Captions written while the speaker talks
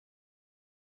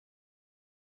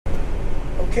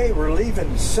Okay, we're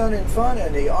leaving Sun and Fun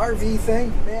and the RV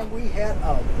thing. Man, we had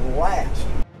a blast.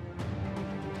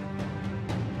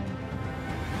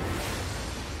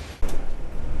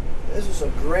 This was a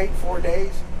great 4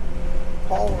 days.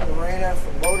 Paul and Lorena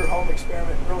from Motorhome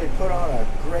Experiment really put on a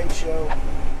great show.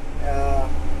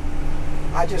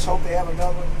 I just hope they have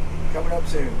another one coming up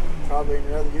soon. Probably in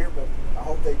another year, but I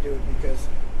hope they do it because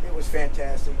it was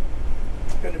fantastic.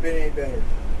 Couldn't have been any better.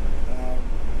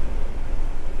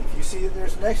 If you see that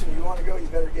there's the next one you want to go, you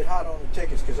better get hot on the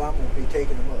tickets because I'm going to be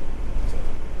taking them up. So,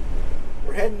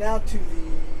 we're heading out to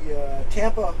the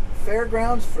Tampa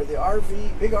Fairgrounds for the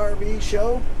big RV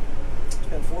show.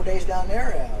 Spend 4 days down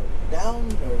there. Down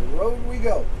the road we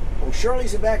go. Well,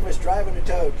 Shirley's in back of us driving the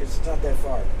tow because it's not that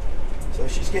far. So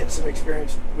she's getting some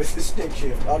experience with the stick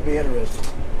shift. Ought to be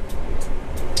interesting.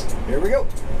 Here we go.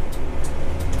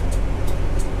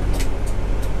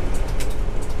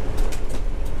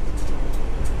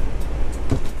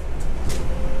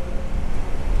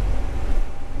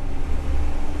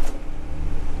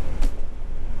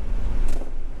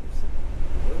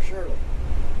 Where's Shirley?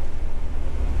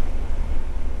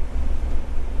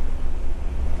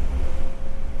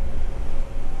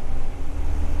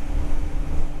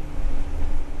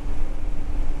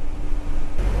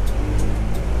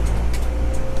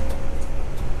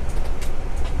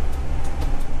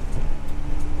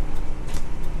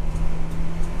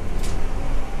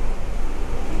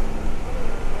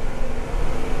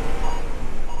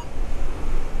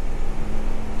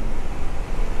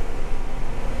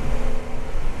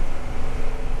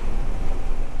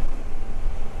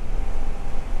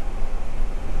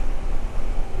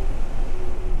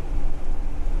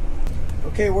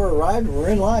 Okay, we're arrived. We're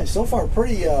in line. So far,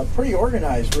 pretty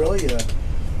organized, really.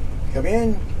 Come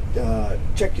in,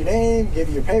 check your name, give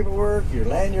you your paperwork, your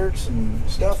lanyards and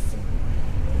stuff.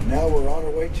 And now we're on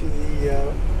our way to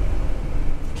the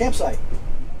campsite.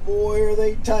 Boy, are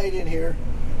they tight in here.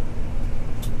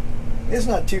 It's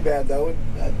not too bad though.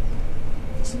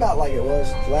 It's about like it was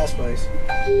at the last place.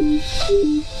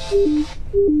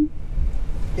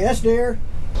 Yes, dear.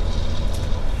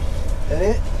 That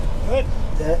it? Good.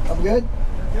 I'm good?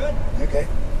 You're good. Okay.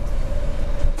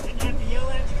 Didn't have to yell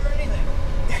at you or anything.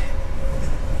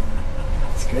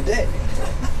 It's a good day.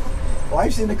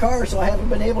 Wife's in the car, so I haven't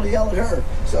been able to yell at her.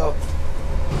 So,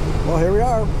 well, here we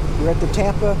are. We're at the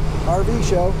Tampa RV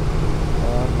show.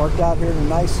 Parked out here in a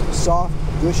nice, soft,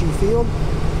 gushy field.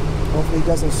 Hopefully it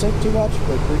doesn't sink too much,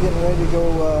 but we're getting ready to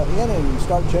go in and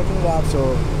start checking it out.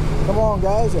 So, come on,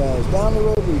 guys. As down the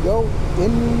road we go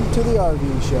into the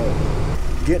RV show.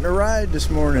 Getting a ride this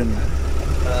morning.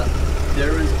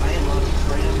 There is Ironlock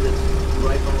tram that's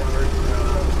right by our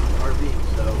RV,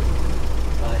 so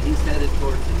he's headed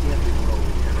towards the camping road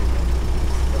area.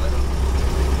 So I don't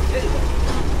know. Anyway.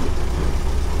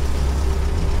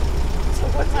 So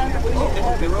what time are we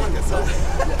Oh, you're wrong.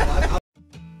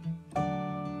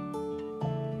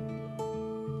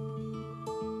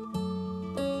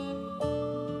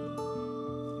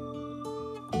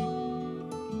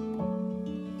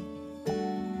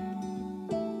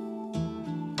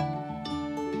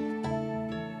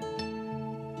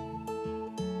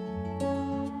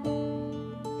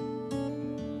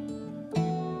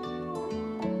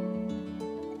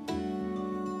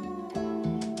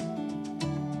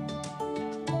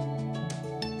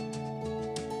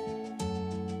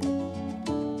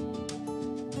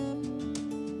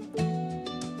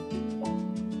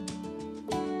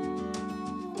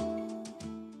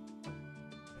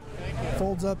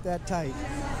 Folds up that tight.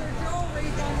 jewelry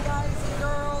done, guys and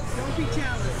girls. Don't be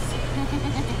jealous.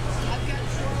 I've got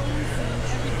clothes and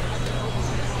everything.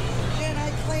 Can I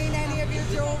clean any of your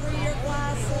jewelry, your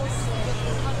glasses?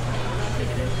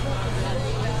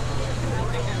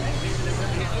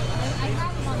 I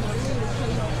have them on the blue,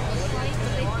 so it's like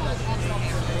they call it So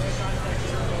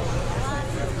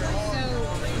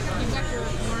you've got your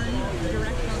orange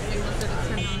directional signal so to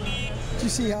turn on. Did you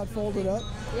see how it folded up?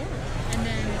 Yeah. And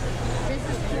then this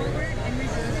is forward and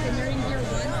reverse, and you're in gear 1,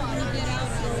 so when you get out,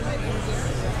 go right in gear.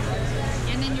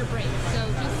 And then your brake. So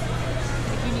just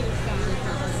if you need to stop,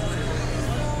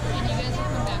 and you guys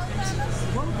will come back from that.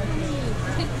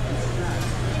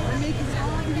 We're making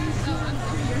all of these. Oh, I'm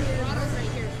sorry. Your throttle's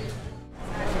right here too.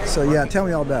 So yeah, tell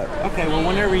me all about it. Okay, well,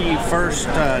 whenever you first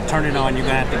turn it on, you're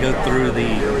going to have to go through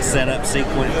the setup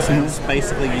sequence. And it's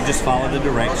basically, you just follow the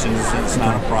directions. It's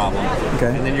not a problem.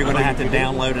 Okay. And then you're going to have to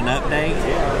download an update.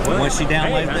 And once you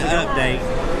download the update,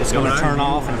 it's going to turn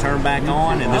off and turn back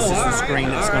on, and this is the screen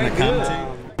it's going to come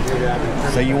to.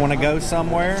 So you want to go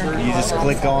somewhere, you just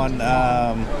click on,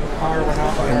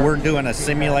 and we're doing a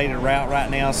simulated route right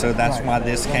now, so that's why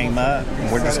this came up.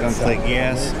 We're just going to click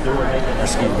yes,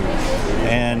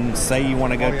 and say you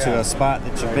want to go to a spot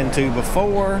that you've been to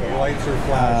before. Let's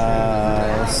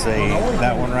see,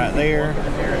 that one right there.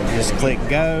 Just click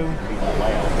go,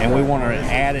 and we want to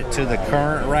add it to the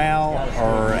current route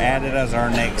or add it as our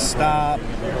next stop,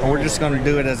 or we're just going to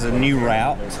do it as a new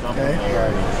route. Okay.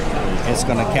 It's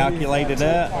going to calculate it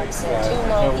up.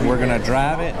 We're going to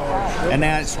drive it, and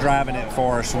now it's driving it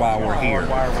for us while we're here.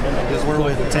 Because we're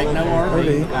with Techno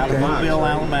RV out of Mobile,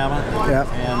 Alabama,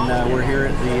 and we're here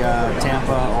at the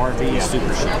Tampa RV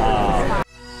Super Show.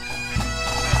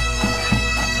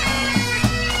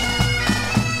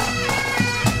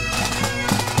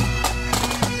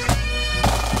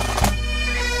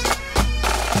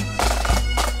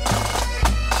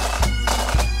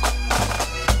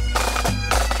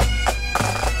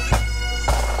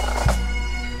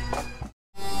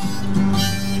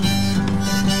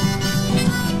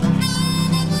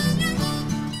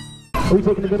 Are we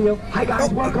taking the video? Hi guys,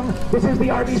 welcome. This is the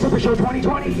RV Super Show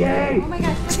 2020. Yay! Oh my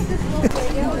gosh, look at this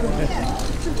little video.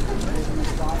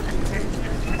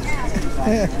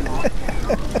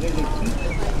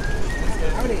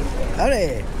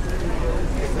 Howdy.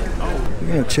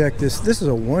 We're gonna check this. This is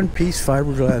a one-piece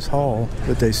fiberglass hull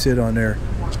that they sit on there.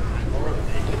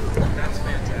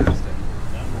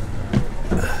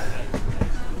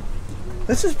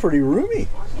 This is pretty roomy.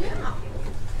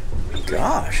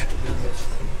 Gosh.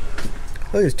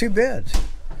 Look, there's 2 beds.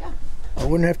 I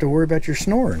wouldn't have to worry about your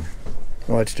snoring.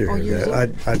 Well, I'd still hear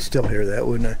that. I'd still hear that,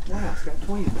 wouldn't I? Wow, it's got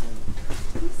twins.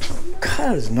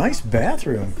 God, it's a nice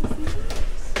bathroom.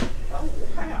 Oh,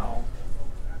 wow.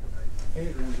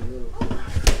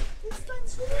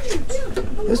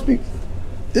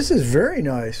 This is very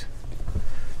nice.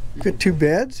 You got 2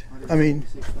 beds? I mean,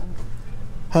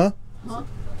 huh?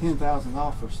 10,000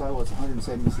 off or so, it's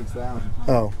 176,000.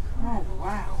 Oh. Oh,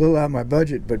 wow. A little out of my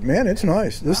budget, but man, it's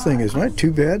nice. This thing is nice.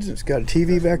 2 beds. It's got a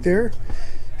TV back there.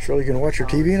 Shirley can watch her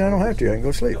TV, and I don't have to. I can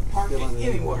go sleep.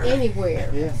 Anywhere.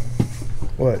 Anywhere. Yeah.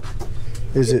 What?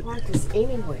 Is it Park is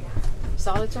anywhere.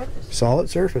 Solid surface. solid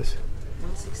surface?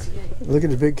 168. Look at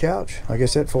the big couch. I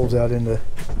guess that folds out into.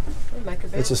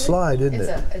 It's a slide, isn't it?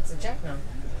 It's a jackknife.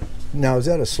 Now, is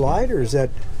that a slide or is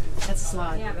that? That's a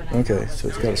slide. Okay, so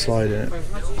it's got a slide in it.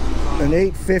 An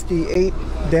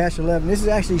 858-11. This is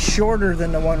actually shorter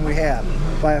than the one we have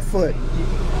by a foot.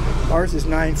 Ours is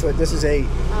 9 foot. This is 8.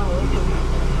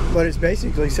 Oh, But it's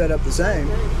basically set up the same.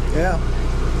 Yeah.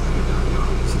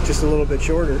 It's just a little bit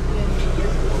shorter.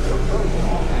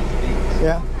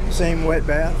 Yeah. Same wet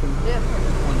bath. And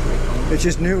yeah. it's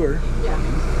just newer. Yeah.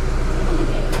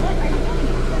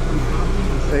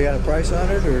 They got a price on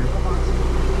it, or?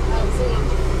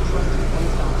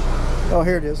 Oh,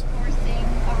 here it is.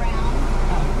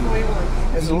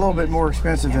 It's a little bit more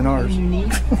expensive than ours.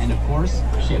 And of course,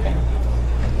 shipping.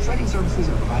 Shredding services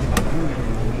are provided by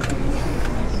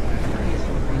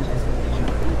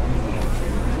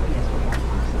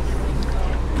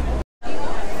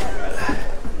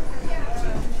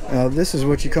Now, this is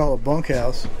what you call a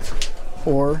bunkhouse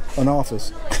or an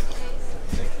office.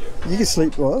 You can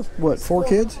sleep, well, what, 4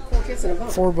 kids? 4 kids in a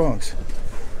bunk. 4 bunks.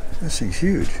 This thing's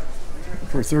huge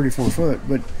for 34 foot,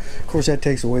 but of course that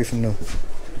takes away from the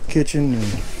kitchen and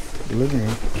the living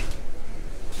room.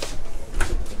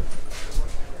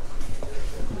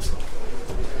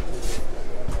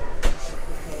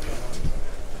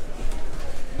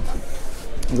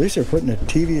 At least they're putting a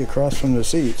TV across from the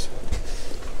seats.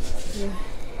 Yeah.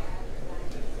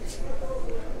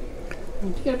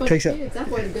 You got a bunch Takes of up- kids. That's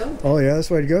the way to go. Oh yeah, that's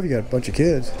the way to go if you got a bunch of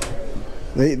kids.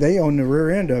 They own the rear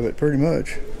end of it pretty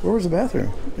much. Where was the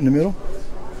bathroom? In the middle?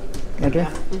 Right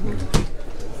there?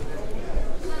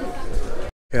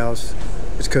 House.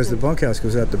 It's because the bunkhouse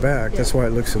goes out the back. That's why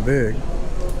it looks so big.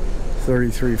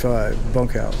 33.5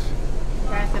 bunkhouse.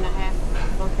 Bath and a half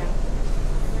bunkhouse.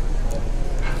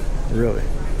 Really?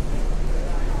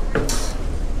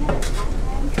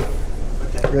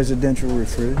 Residential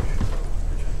refrige.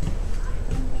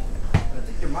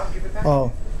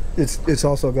 Oh, it's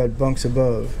also got bunks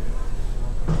above.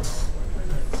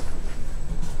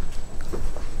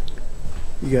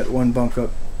 You got 1 bunk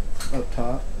up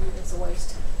top. It's a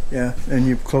waste. Yeah, and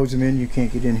you close them in, you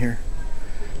can't get in here.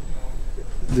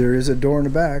 There is a door in the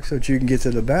back so that you can get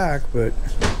to the back, but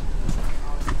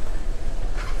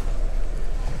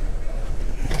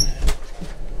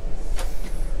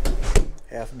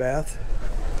half bath.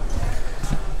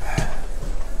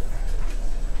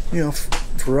 You know,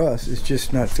 for us, it's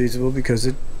just not feasible because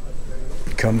it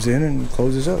comes in and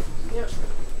closes up. Yep.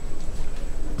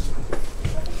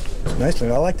 Nice.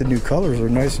 I like the new colors. They're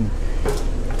nice and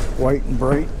white and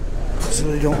bright, so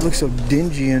they don't look so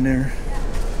dingy in there.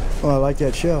 Oh, I like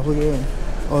that shelf. Look at that.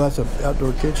 Oh, that's an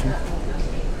outdoor kitchen.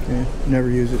 Yeah, never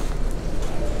use it.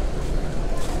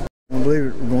 I don't believe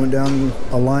it. We're going down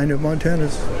a line of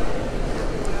Montanas.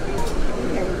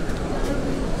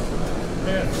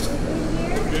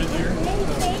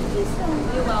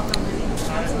 You're welcome.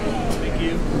 Thank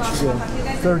you.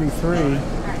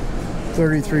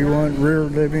 33.1 rear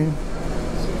living.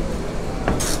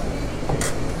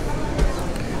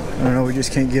 I don't know, we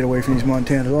just can't get away from these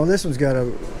Montanas. Oh, this one's got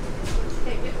a...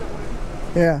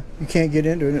 Yeah, you can't get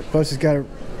into it. Plus, it's got a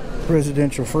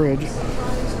residential fridge.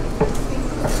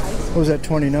 What was that,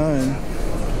 29? Right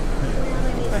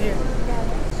here.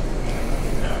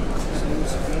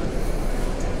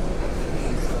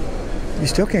 You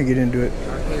still can't get into it.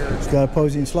 It's got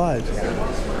opposing slides.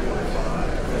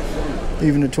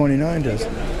 Even the 29 does.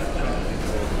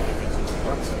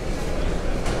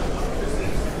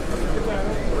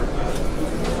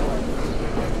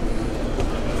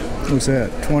 What's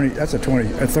that? 20. That's a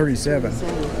 37.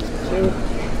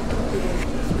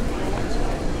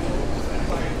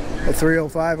 A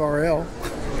 305 RL.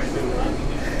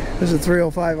 This is a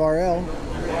 305 RL.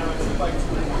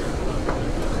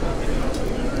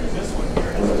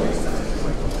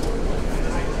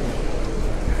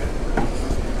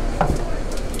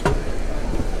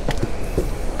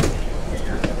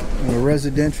 A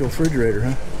residential refrigerator,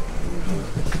 huh?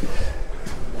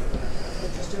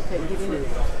 But you still can't get in it.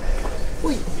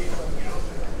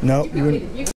 No, you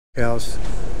wouldn't. House.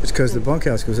 It's because the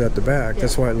bunkhouse goes out the back.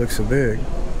 That's why it looks so big.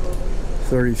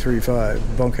 33.5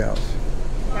 bunkhouse.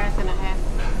 Bath and a half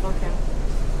bunkhouse.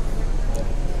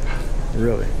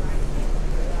 Really?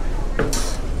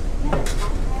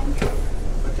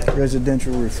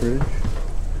 Residential fridge.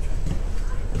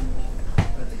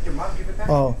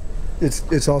 Oh,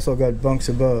 it's also got bunks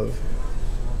above.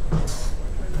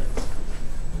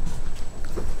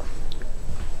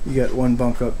 You got one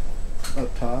bunk up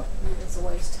top. It's a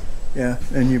waste. Yeah,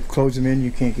 and you close them in,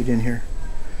 you can't get in here.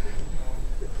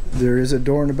 There is a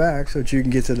door in the back so that you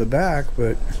can get to the back,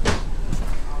 but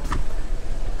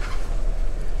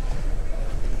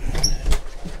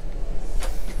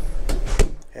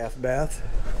half bath.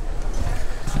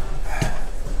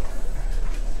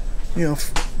 You know,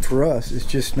 for us, it's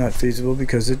just not feasible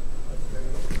because it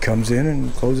comes in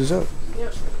and closes up.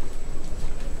 Yep.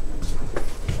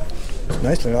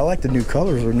 Nice. I like the new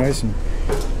colors. They're nice and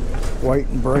white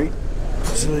and bright,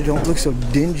 so they don't look so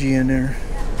dingy in there.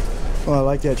 Oh, I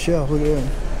like that shelf. Look at that.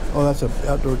 Oh, that's an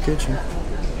outdoor kitchen.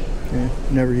 Yeah,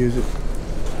 never use it.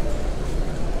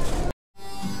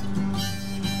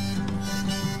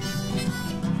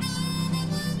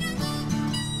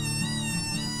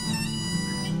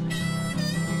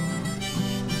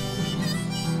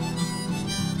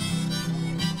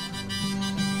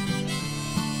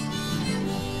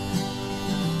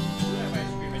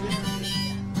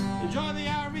 Enjoy the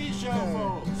RV show,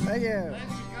 folks. Thank you.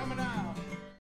 Thanks for coming out.